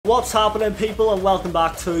What's happening, people, and welcome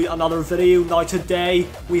back to another video. Now today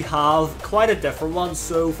we have quite a different one.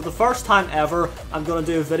 So for the first time ever, I'm going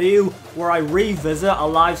to do a video where I revisit a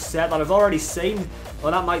live set that I've already seen.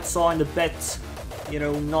 Well, that might sound a bit, you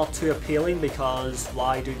know, not too appealing because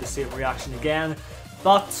why do the same reaction again?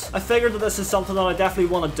 But I figured that this is something that I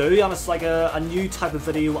definitely want to do, and it's like a new type of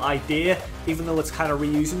video idea, even though it's kind of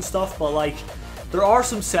reusing stuff. But like, there are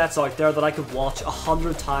some sets out there that I could watch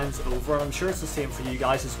 100 times over, and I'm sure it's the same for you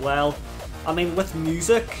guys as well. I mean, with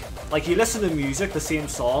music, like, you listen to music, the same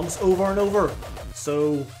songs over and over,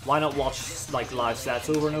 so why not watch like live sets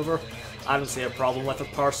over and over? I don't see a problem with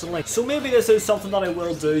it personally. So maybe this is something that I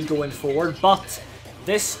will do going forward, but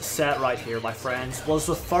this set right here, my friends, was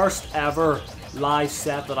the first ever live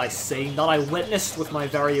set that I seen, that I witnessed with my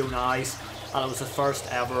very own eyes. And it was the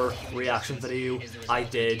first ever reaction video I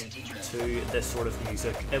did to this sort of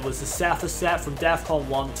music. It was the Cepha set from Defqon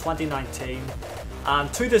 1 2019,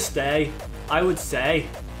 and to this day, I would say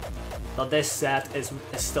that this set is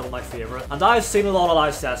still my favourite. And I've seen a lot of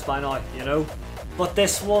live sets by now, you know, but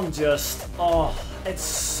this one just, oh, it's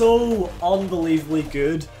so unbelievably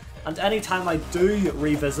good, and anytime I do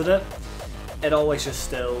revisit it, it always just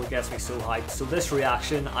still gets me so hyped. So this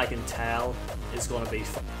reaction, I can tell, is going to be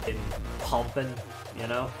fucking pumping, you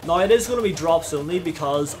know. Now it is going to be drops only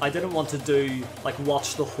because I didn't want to do, like,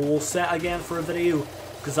 watch the whole set again for a video,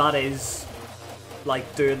 because that is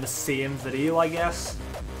like doing the same video, I guess.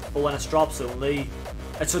 But when it's drops only,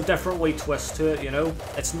 it's a different way twist to it, you know.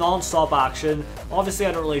 It's non-stop action. Obviously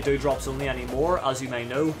I don't really do drops only anymore, as you may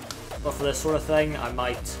know, but for this sort of thing I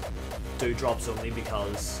might do drops only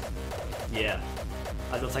because, yeah,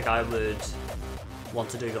 I don't think I would want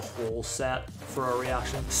to do the whole set for a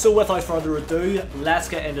reaction. So without further ado, let's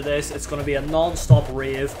get into this. It's going to be a non-stop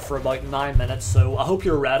rave for about 9 minutes, so I hope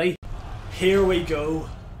you're ready. Here we go.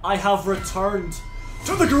 I have returned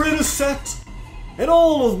to the greatest set in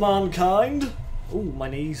all of mankind. Ooh, my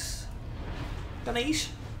knees. The knees.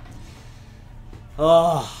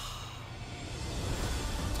 Ah.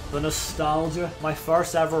 The nostalgia. My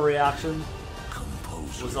first ever reaction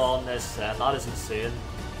was on this set. That is insane.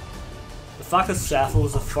 The fact that Cepha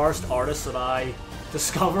was the first artist that I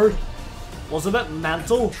discovered was a bit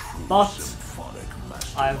mental, but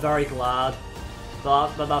I am very glad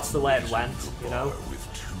that that's the way it went, you know.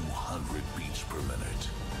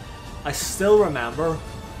 I still remember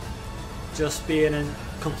just being in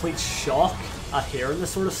complete shock at hearing this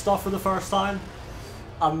sort of stuff for the first time,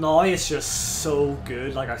 and now it's just so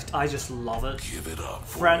good. Like, I just love it.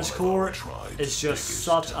 Frenchcore is just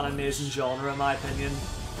such an amazing genre in my opinion.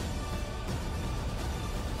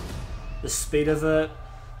 The speed of it,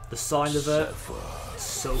 the sound of it, it's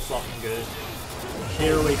so fucking good.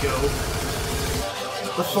 Here we go.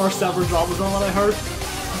 The first ever drop was on that I heard.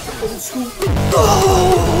 Old school.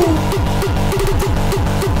 Oh!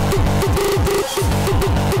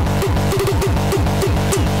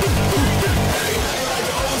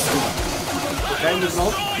 Okay, there's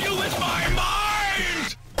not.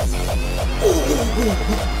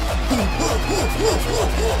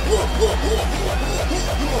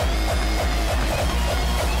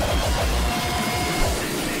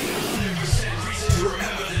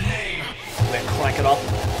 Wait, crank it up.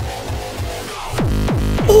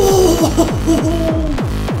 Oh!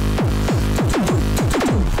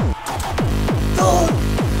 Oh!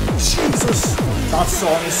 Jesus! That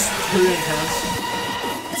song is too intense.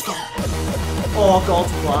 Let's go. Oh,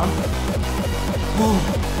 God's plan.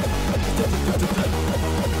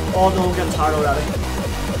 Oh no, I'm getting tired already.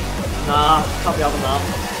 Nah, can't be having that.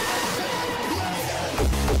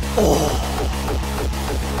 Oh.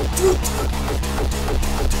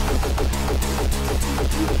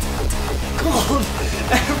 God,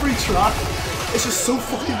 every track is just so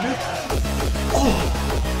fucking good. Oh.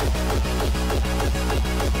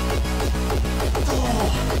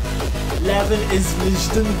 Oh. Levin is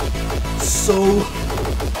Wisdom. So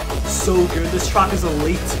good. This track is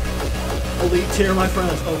elite. Elite tier, my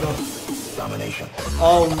friends. Oh god. Domination.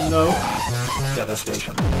 Oh no.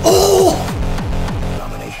 Devastation. Oh!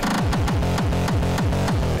 Domination.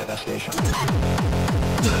 Devastation.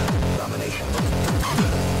 Domination.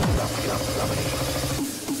 Domination.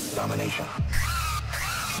 Domination.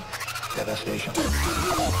 Devastation.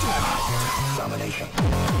 Domination.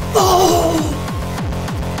 Oh!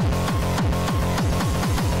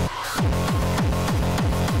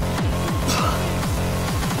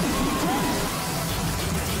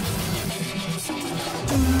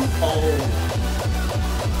 Oh,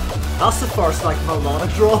 that's the first like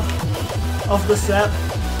melodic drop of the set,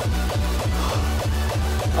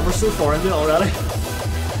 and we're so far into it already.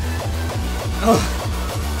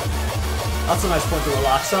 That's a nice point to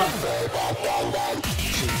relax at.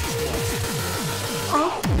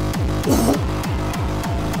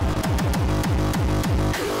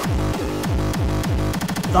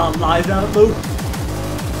 That live edit mode.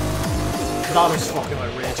 That is fucking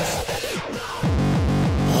outrageous.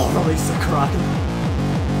 Oh, release the Kraken.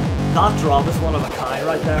 That drop is one of a kind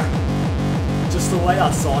right there. Just the way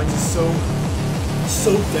that sounds is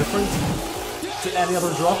so different to any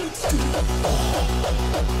other drop.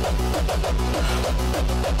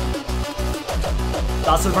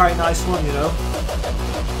 That's a very nice one, you know.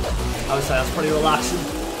 I would say that's pretty relaxing,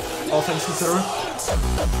 all things considering.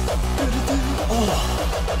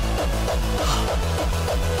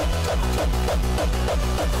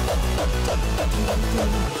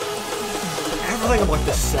 Everything about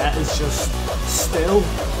this set is just still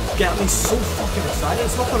getting me so fucking excited.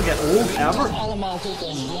 It's not gonna get old ever.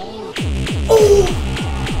 Oh!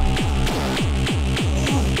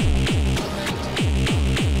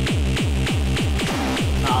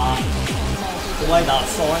 Nah, the way that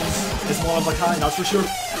sounds is one of a kind, that's for sure.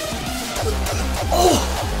 Oh!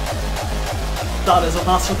 That is a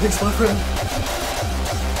masterpiece, my friend.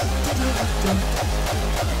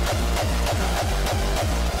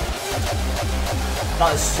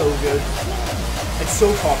 That is so good. It's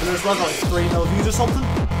so popular as well, got like 3 mil views or something.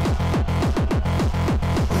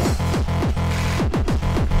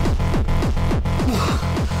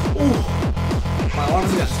 Oh, my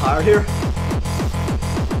arms are getting tired here.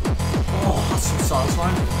 Oh, that's so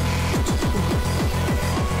satisfying.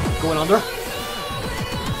 Going under.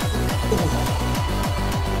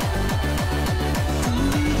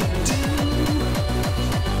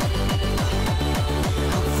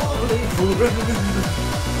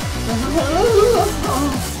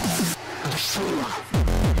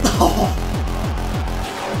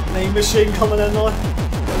 Main machine coming in now.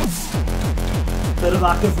 Bit of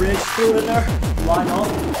active rage thrown in there. Why not?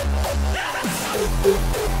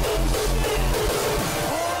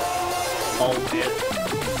 Oh man.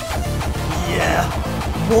 Yeah!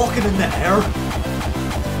 Walking in the air.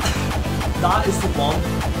 That is the one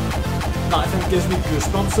that I think gives me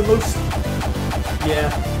goosebumps the most. Yeah.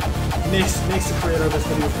 Makes the creator of this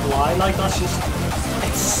video fly. Like, that's just,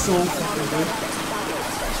 it's so fucking good.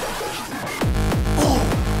 Oh.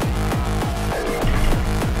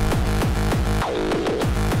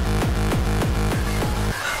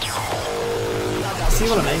 See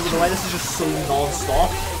what I mean? The way this is just so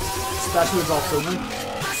non-stop, especially with drops over.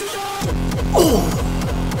 Oh.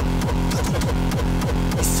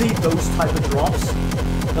 You see those type of drops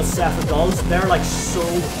that Sepha does? They're like so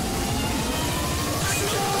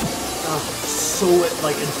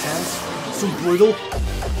like intense, so brutal.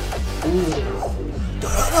 Ooh.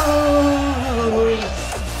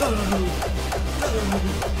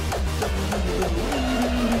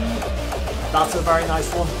 That's a very nice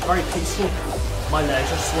one, very peaceful. My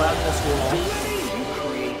legs are sweating, what's going on?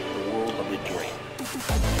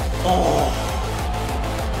 Oh,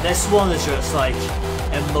 this one is just like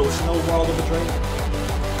emotional World of a Dream.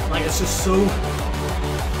 Like, it's just so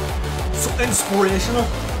inspirational.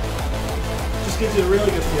 Gives you a really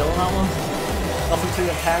good feel on that one. Nothing too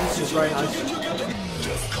intense, just very nice.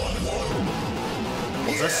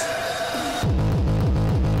 What's this?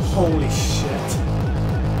 Holy shit.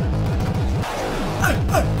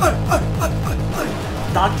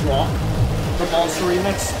 That drop, the Monster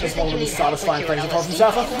remix, is one of the most satisfying things I've heard from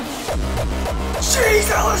Sepha. She's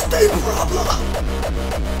LSD problem!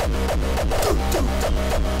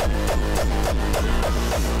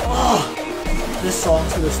 Oh, this song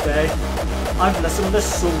to this day. I've listened to this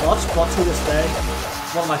so much, but to this day,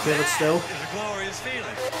 it's one of my favourites still. It's a glorious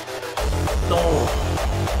feeling. Oh,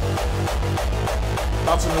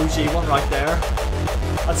 that's an OG one right there.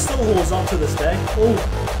 It still holds up to this day. Oh,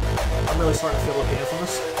 I'm really starting to feel the pain from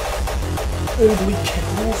this. Overly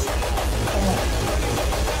kickballs. Oh.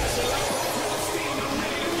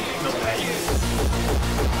 No way.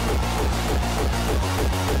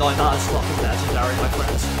 No, that is fucking legendary, my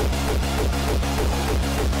friends.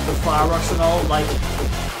 The fireworks and all, like,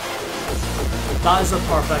 that is a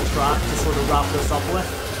perfect track to sort of wrap this up with.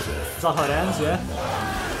 Is that how it ends? Yeah.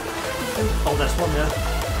 Oh, this one, yeah.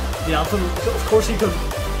 The anthem. Of course, you could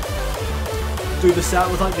do the set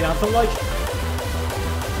without the anthem, like.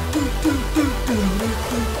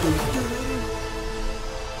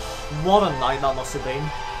 What a night that must have been.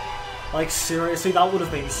 Like, seriously, that would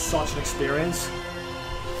have been such an experience.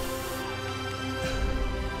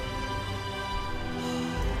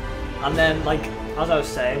 And then, like, as I was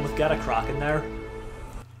saying, with Get a Kraken there,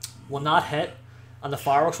 when that hit and the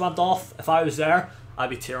fireworks went off, if I was there, I'd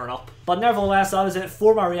be tearing up. But nevertheless, that is it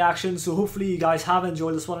for my reaction, so hopefully you guys have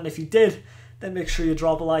enjoyed this one, and if you did, then make sure you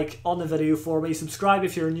drop a like on the video for me. Subscribe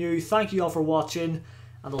if you're new. Thank you all for watching,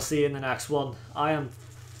 and I'll see you in the next one. I am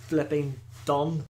flipping done.